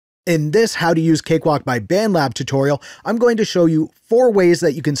In this How to Use Cakewalk by Bandlab tutorial, I'm going to show you 4 ways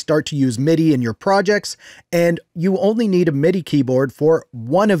that you can start to use MIDI in your projects, and you only need a MIDI keyboard for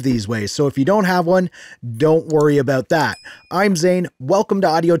one of these ways. So if you don't have one, don't worry about that. I'm Zane. Welcome to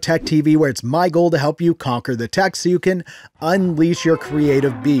Audio Tech TV, where it's my goal to help you conquer the tech so you can unleash your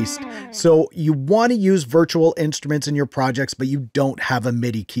creative beast. So you want to use virtual instruments in your projects, but you don't have a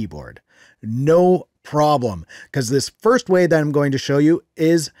MIDI keyboard. No problem, because this first way that I'm going to show you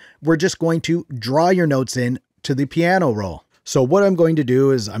is we're just going to draw your notes in to the piano roll. So what I'm going to do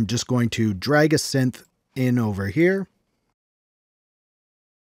is I'm just going to drag a synth in over here,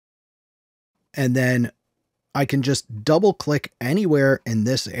 and then I can just double click anywhere in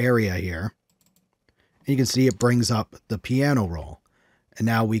this area here. You can see it brings up the piano roll, and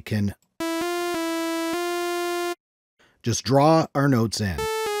now we can just draw our notes in.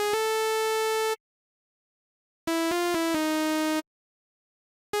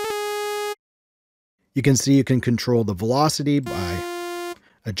 You can see you can control the velocity by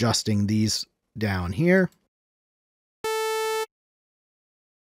adjusting these down here.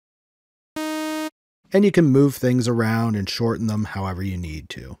 And you can move things around and shorten them however you need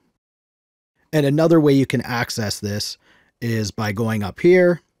to. And another way you can access this is by going up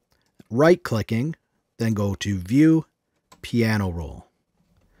here, right-clicking, then go to View, Piano Roll.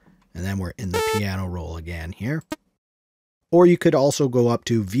 And then we're in the piano roll again here. Or you could also go up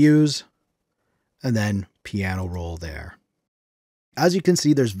to Views, and then piano roll there. As you can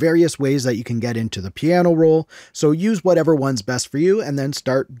see, there's various ways that you can get into the piano roll, so use whatever one's best for you and then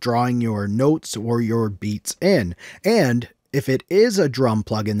start drawing your notes or your beats in. And if it is a drum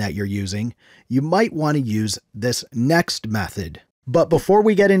plugin that you're using, you might want to use this next method. But before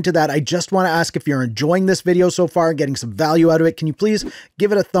we get into that, I just want to ask if you're enjoying this video so far and getting some value out of it. Can you please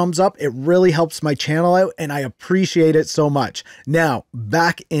give it a thumbs up? It really helps my channel out and I appreciate it so much. Now,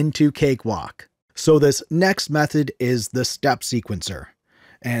 back into Cakewalk. So this next method is the step sequencer,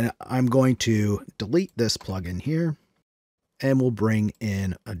 and I'm going to delete this plugin here, and we'll bring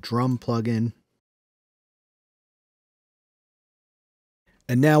in a drum plugin.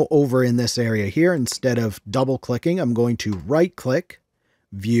 And now over in this area here, instead of double clicking, I'm going to right click,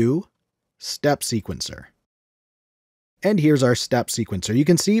 View, Step Sequencer. And here's our step sequencer. You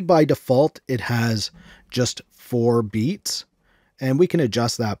can see by default, it has just 4 beats, and we can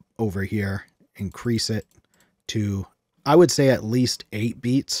adjust that over here. Increase it to, I would say, at least 8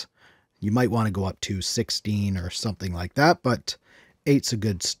 beats. You might want to go up to 16 or something like that, but 8's a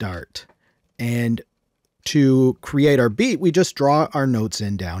good start. And to create our beat, we just draw our notes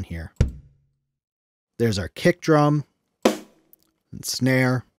in down here. There's our kick drum and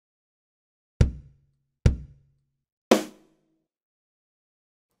snare. And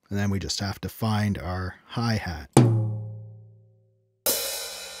then we just have to find our hi-hat.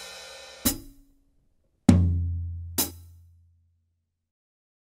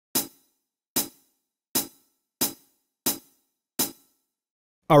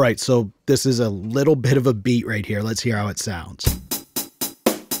 All right, so this is a little bit of a beat right here. Let's hear how it sounds.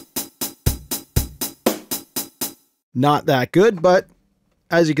 Not that good, but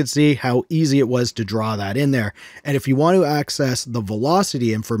as you can see how easy it was to draw that in there. And if you want to access the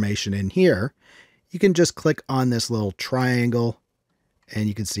velocity information in here, you can just click on this little triangle and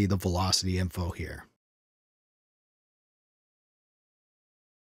you can see the velocity info here.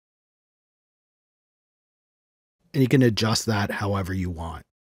 And you can adjust that however you want.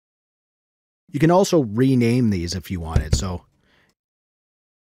 You can also rename these if you wanted. So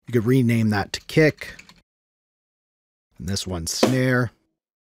you could rename that to kick, and this one snare,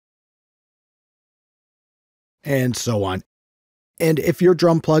 and so on. And if your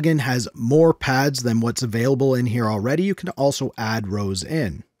drum plugin has more pads than what's available in here already, you can also add rows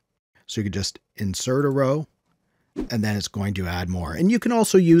in. So you could just insert a row, and then it's going to add more. And you can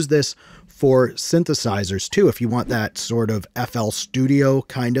also use this for synthesizers too, if you want that sort of FL Studio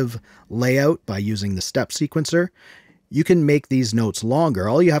kind of layout by using the step sequencer. You can make these notes longer.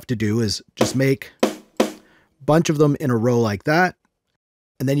 All you have to do is just make a bunch of them in a row like that,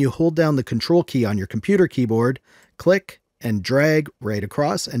 and then you hold down the control key on your computer keyboard, click and drag right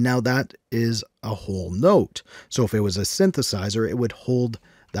across, and now that is a whole note. So if it was a synthesizer, it would hold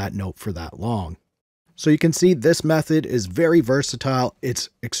that note for that long. So you can see this method is very versatile. It's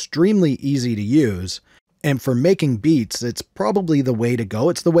extremely easy to use. And for making beats, it's probably the way to go.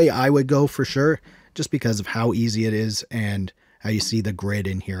 It's the way I would go for sure, just because of how easy it is and how you see the grid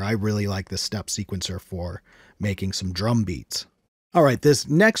in here. I really like the step sequencer for making some drum beats. All right, this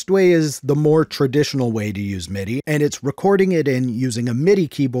next way is the more traditional way to use MIDI, and it's recording it in using a MIDI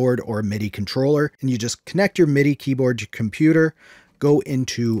keyboard or a MIDI controller. And you just connect your MIDI keyboard to your computer, go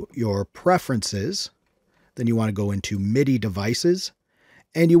into your preferences. Then you want to go into MIDI devices,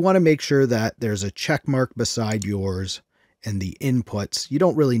 and you want to make sure that there's a check mark beside yours and the inputs. You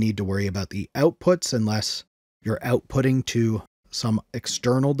don't really need to worry about the outputs unless you're outputting to some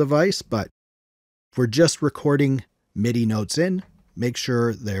external device, but if we're just recording MIDI notes in, make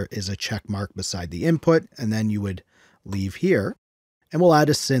sure there is a check mark beside the input, and then you would leave here. And we'll add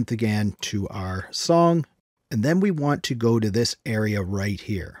a synth again to our song. And then we want to go to this area right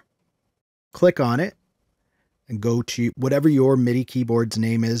here. Click on it and go to whatever your MIDI keyboard's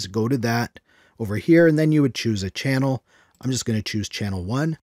name is. Go to that over here, and then you would choose a channel. I'm just going to choose channel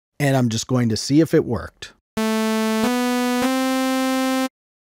 1, and I'm just going to see if it worked.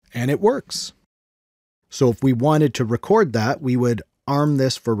 And it works. So if we wanted to record that, we would arm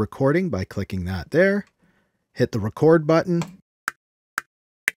this for recording by clicking that there. Hit the record button.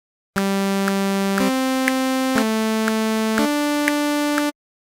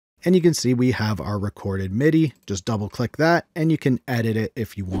 And you can see we have our recorded MIDI. Just double click that and you can edit it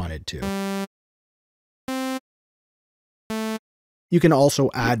if you wanted to. You can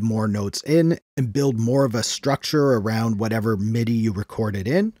also add more notes in and build more of a structure around whatever MIDI you recorded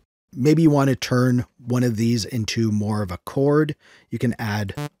in. Maybe you want to turn one of these into more of a chord. You can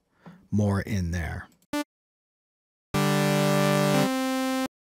add more in there.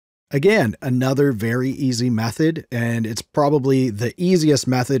 Again, another very easy method, and it's probably the easiest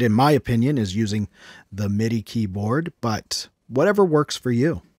method in my opinion is using the MIDI keyboard, but whatever works for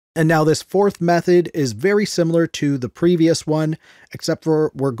you. And now this fourth method is very similar to the previous one, except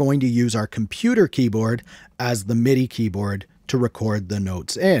for we're going to use our computer keyboard as the MIDI keyboard to record the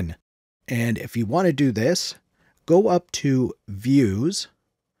notes in. And if you want to do this, go up to Views,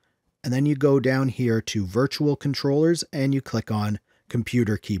 and then you go down here to Virtual Controllers, and you click on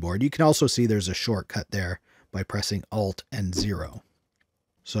Computer Keyboard. You can also see there's a shortcut there by pressing Alt and 0.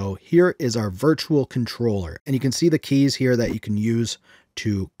 So here is our virtual controller, and you can see the keys here that you can use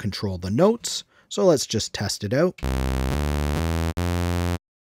to control the notes. So let's just test it out.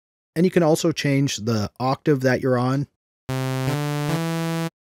 And you can also change the octave that you're on.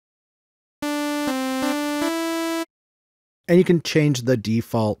 And you can change the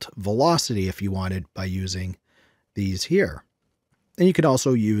default velocity if you wanted by using these here. And you can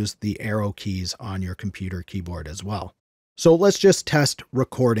also use the arrow keys on your computer keyboard as well. So let's just test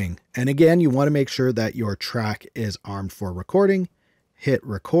recording. And again, you want to make sure that your track is armed for recording. Hit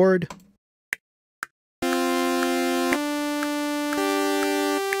record.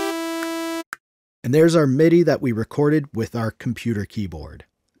 And there's our MIDI that we recorded with our computer keyboard.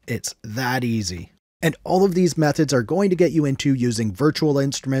 It's that easy. And all of these methods are going to get you into using virtual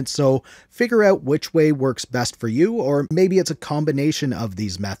instruments, so figure out which way works best for you, or maybe it's a combination of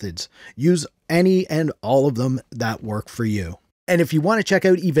these methods. Use any and all of them that work for you. And if you want to check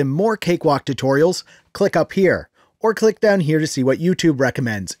out even more Cakewalk tutorials, click up here, or click down here to see what YouTube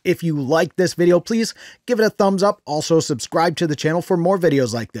recommends. If you like this video, please give it a thumbs up. Also subscribe to the channel for more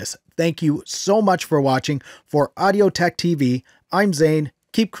videos like this. Thank you so much for watching. For Audio Tech TV, I'm Zane.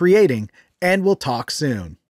 Keep creating, and we'll talk soon.